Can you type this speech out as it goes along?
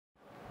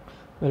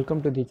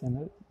Welcome to the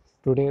channel.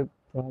 Today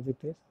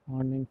project is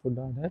online food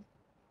order.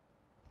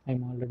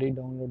 I'm already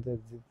download the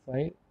zip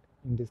file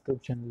in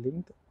description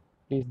link.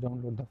 Please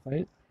download the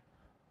file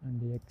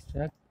and the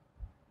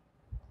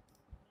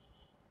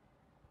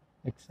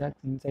extract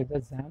inside the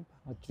XAMPP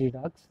H3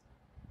 docs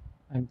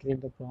and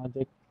create the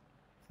project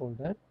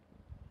folder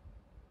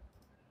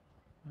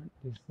and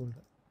this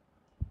folder.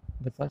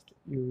 The first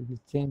you will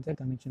change the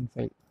connection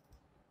file.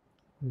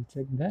 We'll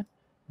check the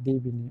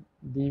DB name.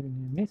 DB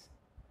name is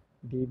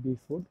DB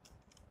food.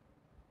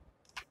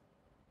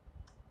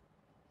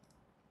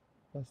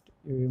 First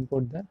you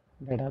import the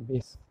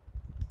database.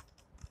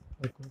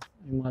 Okay,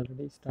 I'm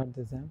already start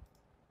the XAMPP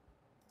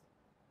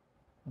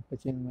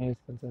Apache and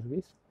MySQL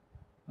service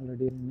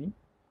already running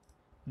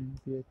and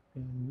PHP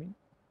admin.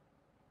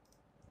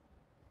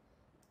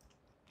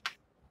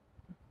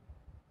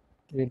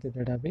 Create the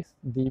database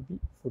DB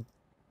food.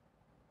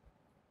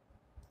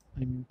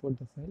 I import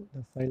the file.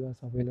 The file was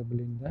available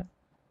in the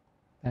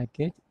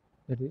package,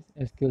 that is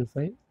SQL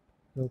file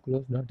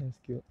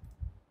localhost.sql.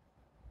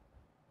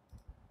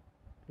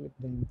 Click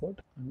the import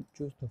and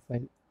choose the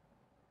file.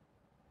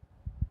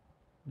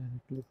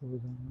 Directly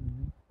goes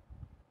on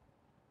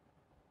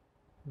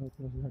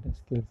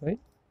localhost.sql file.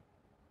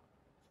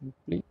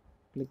 Simply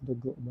click the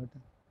go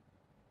button.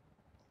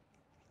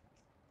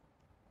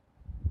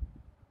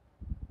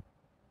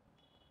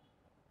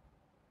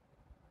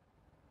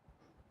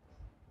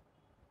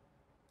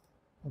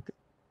 Okay,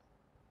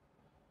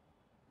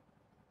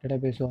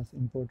 database was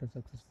imported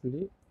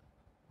successfully.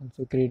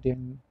 Also create a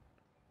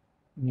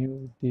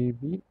new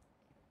DB.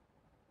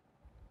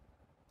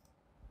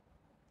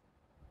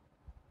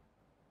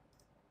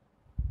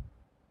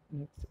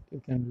 Next you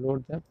can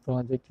load the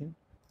project in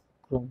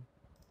Chrome.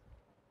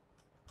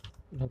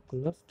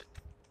 Localhost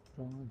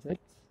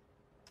project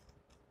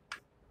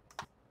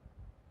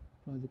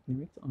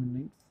name is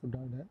online food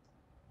order.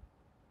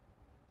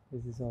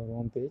 This is our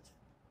home page.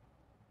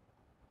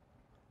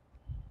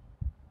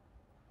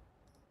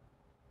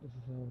 This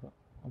is our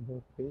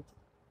about page.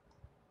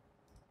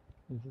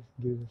 We just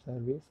give the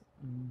service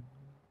and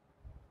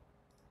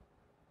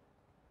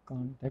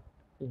contact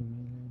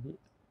email ID.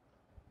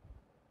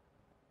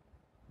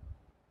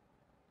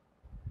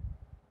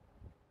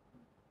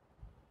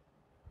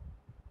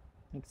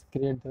 Next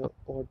create the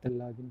hotel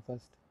login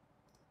first.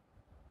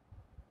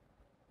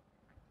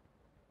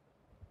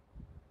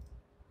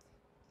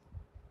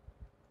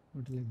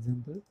 Hotel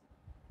example.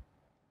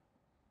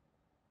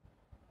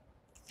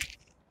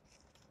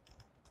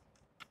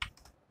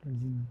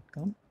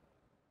 gmail.com.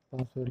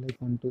 Password like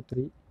 1 2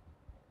 3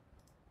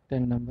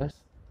 10 numbers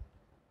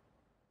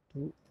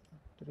 2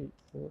 3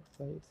 4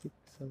 5 6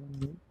 7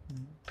 8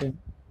 9 10.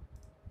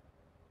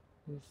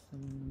 This is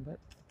some number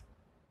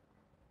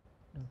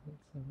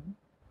 777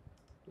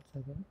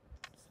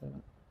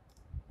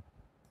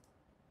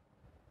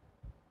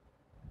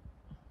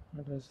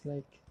 address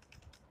like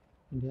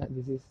India.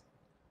 This is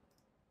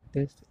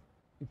test.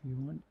 If you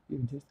want, you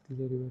just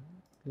clear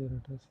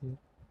address here.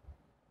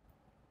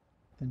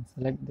 You can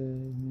select the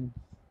image.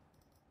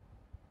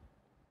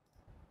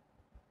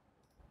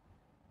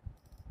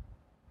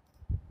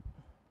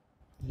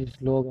 This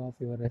logo of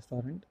your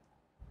restaurant.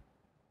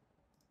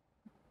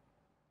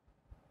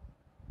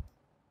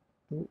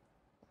 2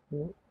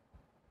 4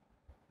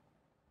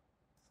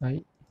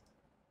 5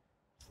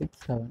 6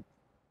 7.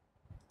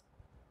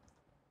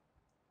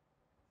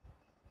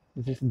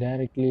 This is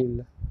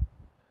directly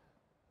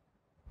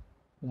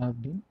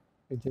logged in.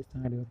 You just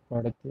add your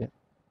product here.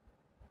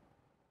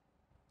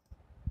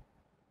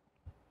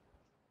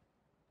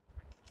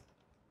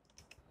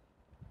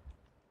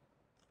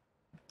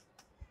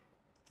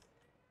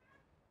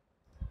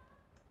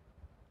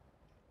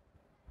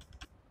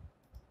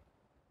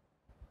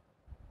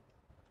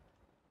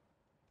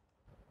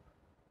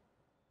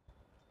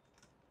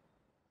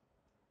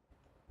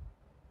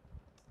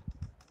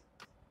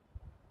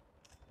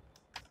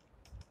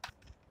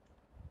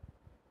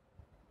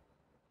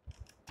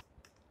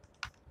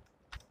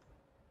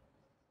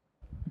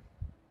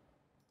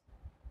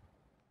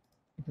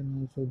 You can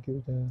also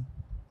give the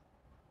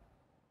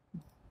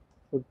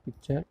food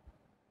picture.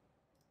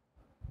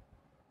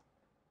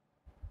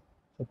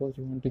 Suppose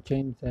you want to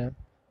change the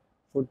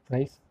food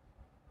price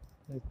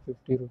like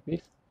 50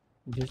 rupees,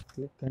 just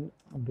click and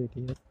update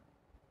here.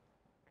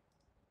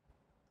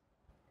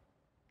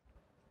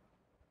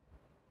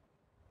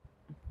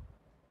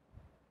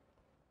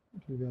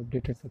 It will be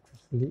updated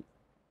successfully.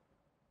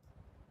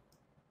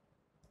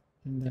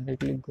 And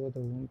directly go to the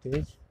home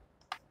page.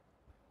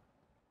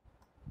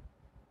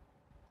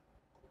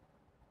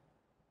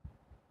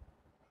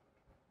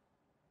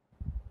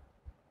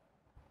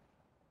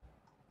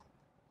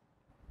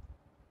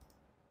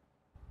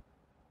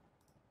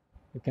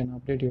 You can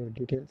update your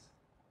details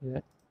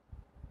here.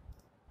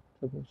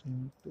 Suppose I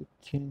want to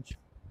change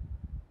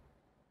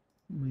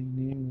my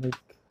name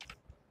like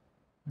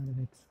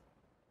Alex.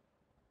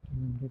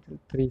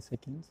 3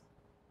 seconds.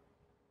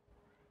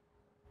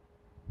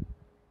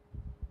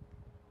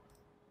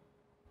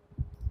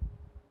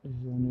 This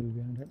one will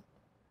be added.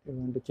 You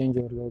want to change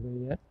your logo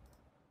here.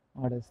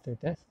 order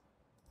status.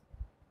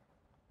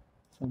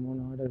 Someone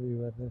order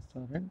your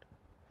restaurant,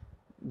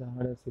 the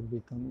orders will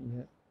become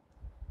here.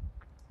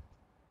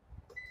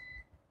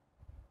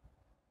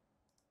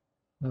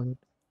 Good.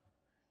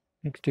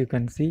 Next you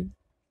can see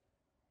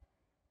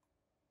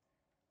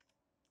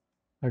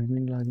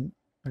admin login.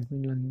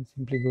 Admin login,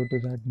 simply go to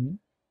the admin,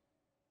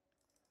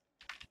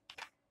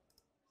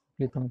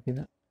 simply copy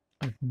the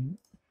admin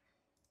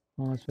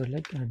password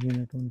like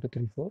admin at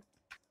 1234.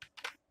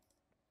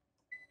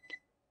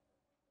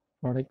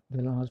 Product,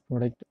 the last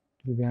product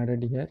will be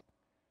added here.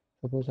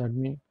 Suppose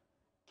admin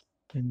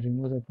can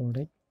remove the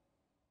product.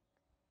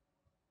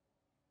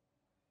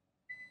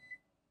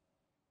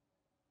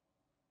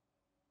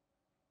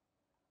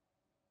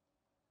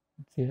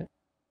 It's here.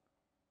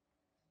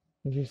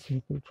 This is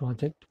simple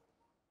project.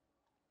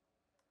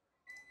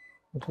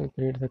 Also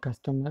create the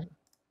customer,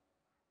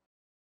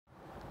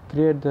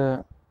 create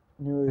the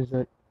new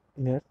user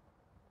here.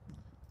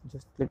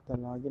 Just click the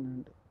login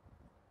and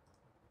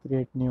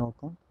create new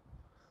account.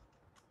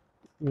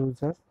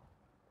 User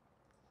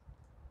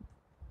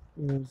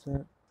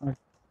at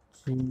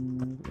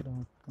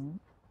gmail.com,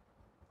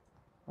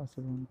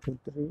 password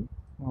 123,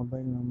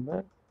 mobile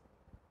number.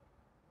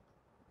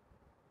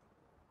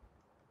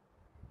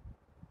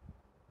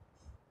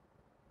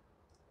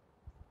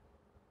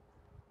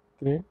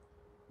 Create.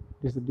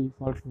 This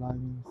default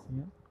login is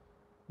here.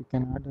 You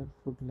can add a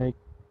food like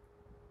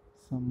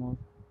some more.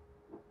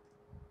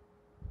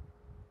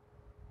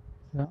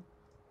 Yeah,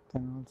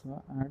 can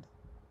also add.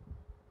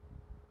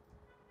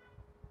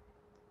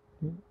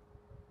 You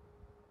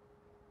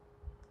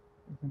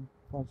can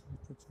pause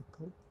it to check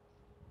out.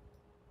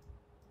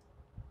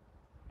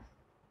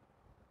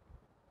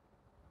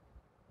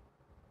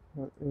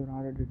 Your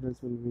order details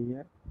will be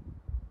here.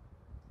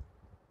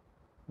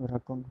 Your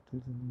account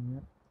details will be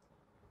here.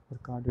 Your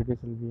card details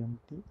will be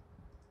empty.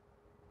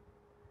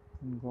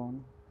 And go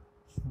on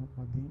shop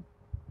again.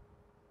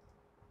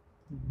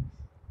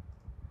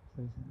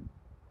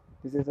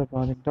 This is a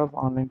project of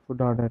online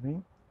food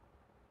ordering.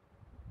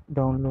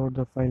 Download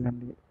the file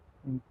and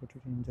input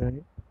it. Enjoy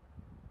it.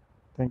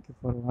 Thank you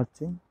for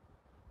watching.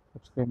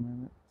 Subscribe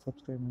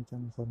my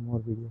channel for more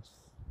videos.